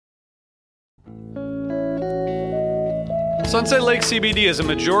Sunset Lake CBD is a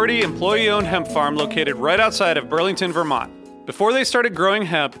majority employee-owned hemp farm located right outside of Burlington, Vermont. Before they started growing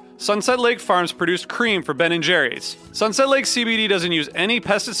hemp, Sunset Lake Farms produced cream for Ben & Jerry's. Sunset Lake CBD doesn't use any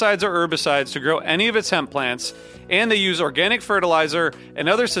pesticides or herbicides to grow any of its hemp plants, and they use organic fertilizer and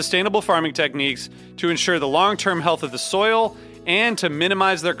other sustainable farming techniques to ensure the long-term health of the soil and to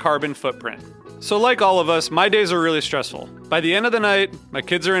minimize their carbon footprint. So like all of us, my days are really stressful. By the end of the night, my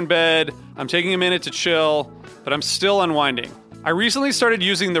kids are in bed, I'm taking a minute to chill, but I'm still unwinding. I recently started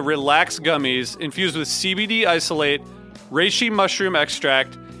using the Relax gummies infused with CBD isolate, reishi mushroom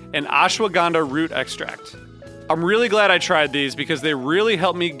extract, and ashwagandha root extract. I'm really glad I tried these because they really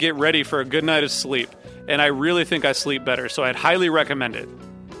helped me get ready for a good night of sleep, and I really think I sleep better, so I'd highly recommend it.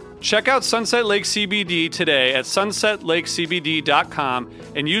 Check out Sunset Lake CBD today at sunsetlakecbd.com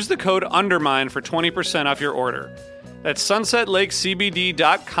and use the code UNDERMINE for 20% off your order. That's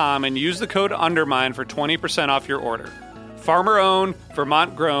sunsetlakecbd.com and use the code UNDERMINE for 20% off your order. Farmer-owned,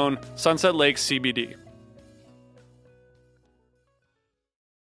 Vermont-grown, Sunset Lake CBD.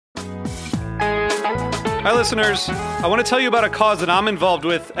 Hi listeners, I want to tell you about a cause that I'm involved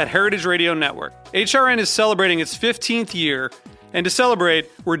with at Heritage Radio Network. HRN is celebrating its 15th year, and to celebrate,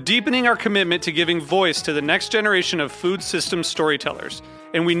 we're deepening our commitment to giving voice to the next generation of food systems storytellers,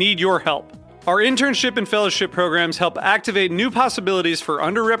 and we need your help. Our internship and fellowship programs help activate new possibilities for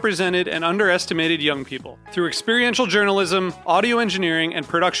underrepresented and underestimated young people through experiential journalism, audio engineering, and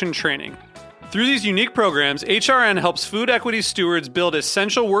production training. Through these unique programs, HRN helps food equity stewards build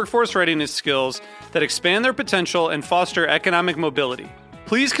essential workforce readiness skills that expand their potential and foster economic mobility.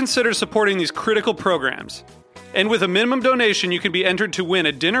 Please consider supporting these critical programs. And with a minimum donation, you can be entered to win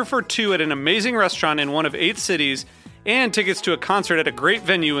a dinner for two at an amazing restaurant in one of 8 cities and tickets to a concert at a great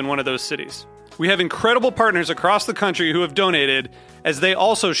venue in one of those cities. We have incredible partners across the country who have donated, as they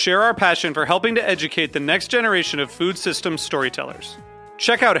also share our passion for helping to educate the next generation of food systems storytellers.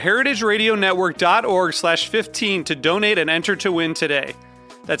 Check out heritageradionetwork.org/15 to donate and enter to win today.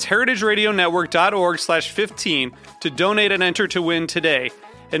 That's heritageradionetwork.org/15 to donate and enter to win today.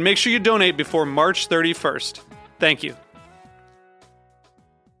 And make sure you donate before March 31st. Thank you.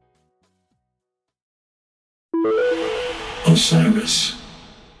 Osiris.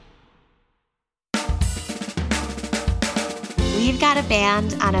 We've Got a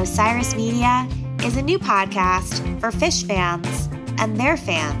Band on Osiris Media is a new podcast for Phish fans and their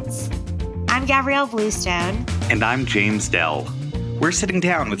fans. I'm Gabrielle Bluestone. And I'm James Dell. We're sitting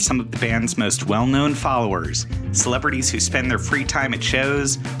down with some of the band's most well-known followers, celebrities who spend their free time at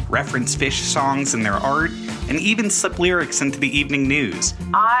shows, reference Phish songs in their art, and even slip lyrics into the evening news.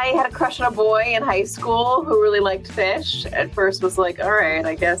 I had a crush on a boy in high school who really liked Phish. At first was like, all right,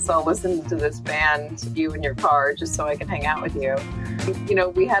 I guess I'll listen to this band, you in your car, just so I can hang out with you. You know,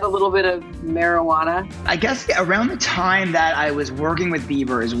 we had a little bit of marijuana. I guess around the time that I was working with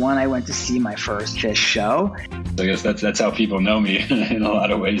Bieber is when I went to see my first Phish show. I guess that's how people know me in a lot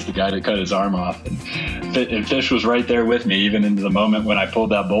of ways, the guy that cut his arm off. And Phish was right there with me, even into the moment when I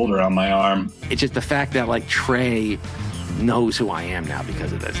pulled that boulder on my arm. It's just the fact that, like, Trey knows who I am now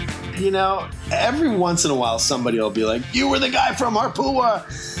because of this. You know, every once in a while, somebody will be like, you were the guy from Harpua.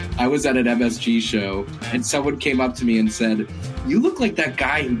 I was at an MSG show, and someone came up to me and said, you look like that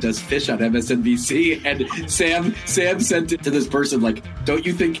guy who does Phish on MSNBC. And Sam said to this person, like, don't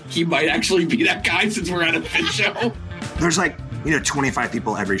you think he might actually be that guy since we're at a Phish show? There's 25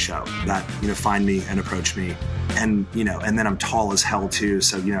 people every show that, find me and approach me. And, and then I'm tall as hell too.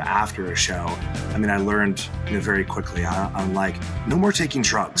 So, after a show, I learned, very quickly, I'm like, no more taking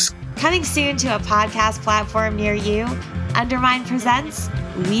drugs. Coming soon to a podcast platform near you, Undermine presents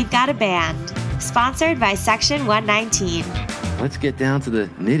We've Got a Band, sponsored by Section 119. Let's get down to the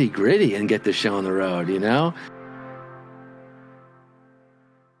nitty gritty and get the show on the road,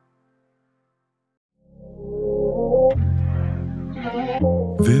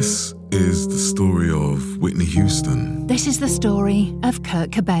 This is the story of Whitney Houston. This is the story of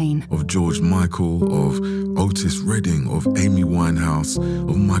Kurt Cobain. Of George Michael, of Otis Redding, of Amy Winehouse,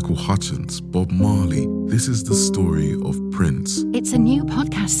 of Michael Hutchence, Bob Marley. This is the story of Prince. It's a new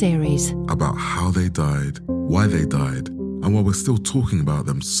podcast series about how they died, why they died, and why we're still talking about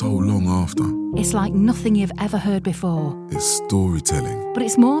them so long after. It's like nothing you've ever heard before. It's storytelling. But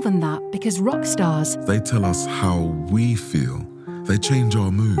it's more than that, because rock stars, they tell us how we feel. They change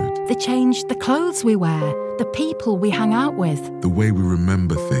our mood. They change the clothes we wear, the people we hang out with, the way we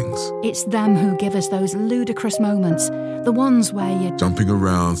remember things. It's them who give us those ludicrous moments, the ones where you're jumping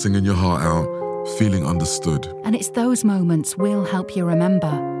around, singing your heart out, feeling understood. And it's those moments we'll help you remember,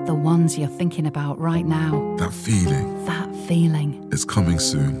 the ones you're thinking about right now. That feeling. That feeling. It's coming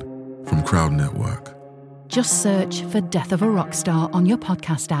soon from Crowd Network. Just search for Death of a Rock Star on your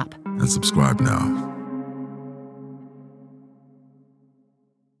podcast app. And subscribe now.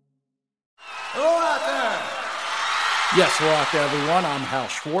 Yes, hello out there, everyone. I'm Hal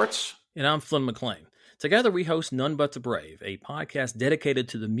Schwartz. And I'm Flynn McLean. Together we host None But the Brave, a podcast dedicated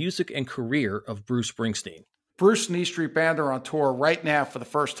to the music and career of Bruce Springsteen. Bruce and E Street Band are on tour right now for the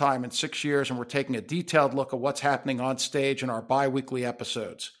first time in 6 years, and we're taking a detailed look at what's happening on stage in our bi-weekly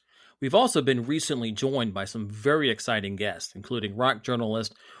episodes. We've also been recently joined by some very exciting guests, including rock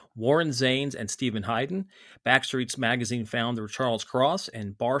journalist Warren Zanes and Stephen Hyden, Backstreet's Magazine founder Charles Cross,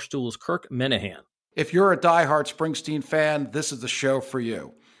 and Barstool's Kirk Minahan. If you're a diehard Springsteen fan, this is the show for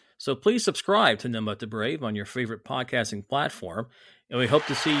you. So please subscribe to None But the Brave on your favorite podcasting platform, and we hope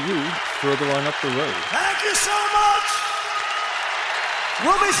to see you further on up the road. Thank you so much.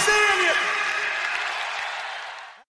 We'll be seeing you.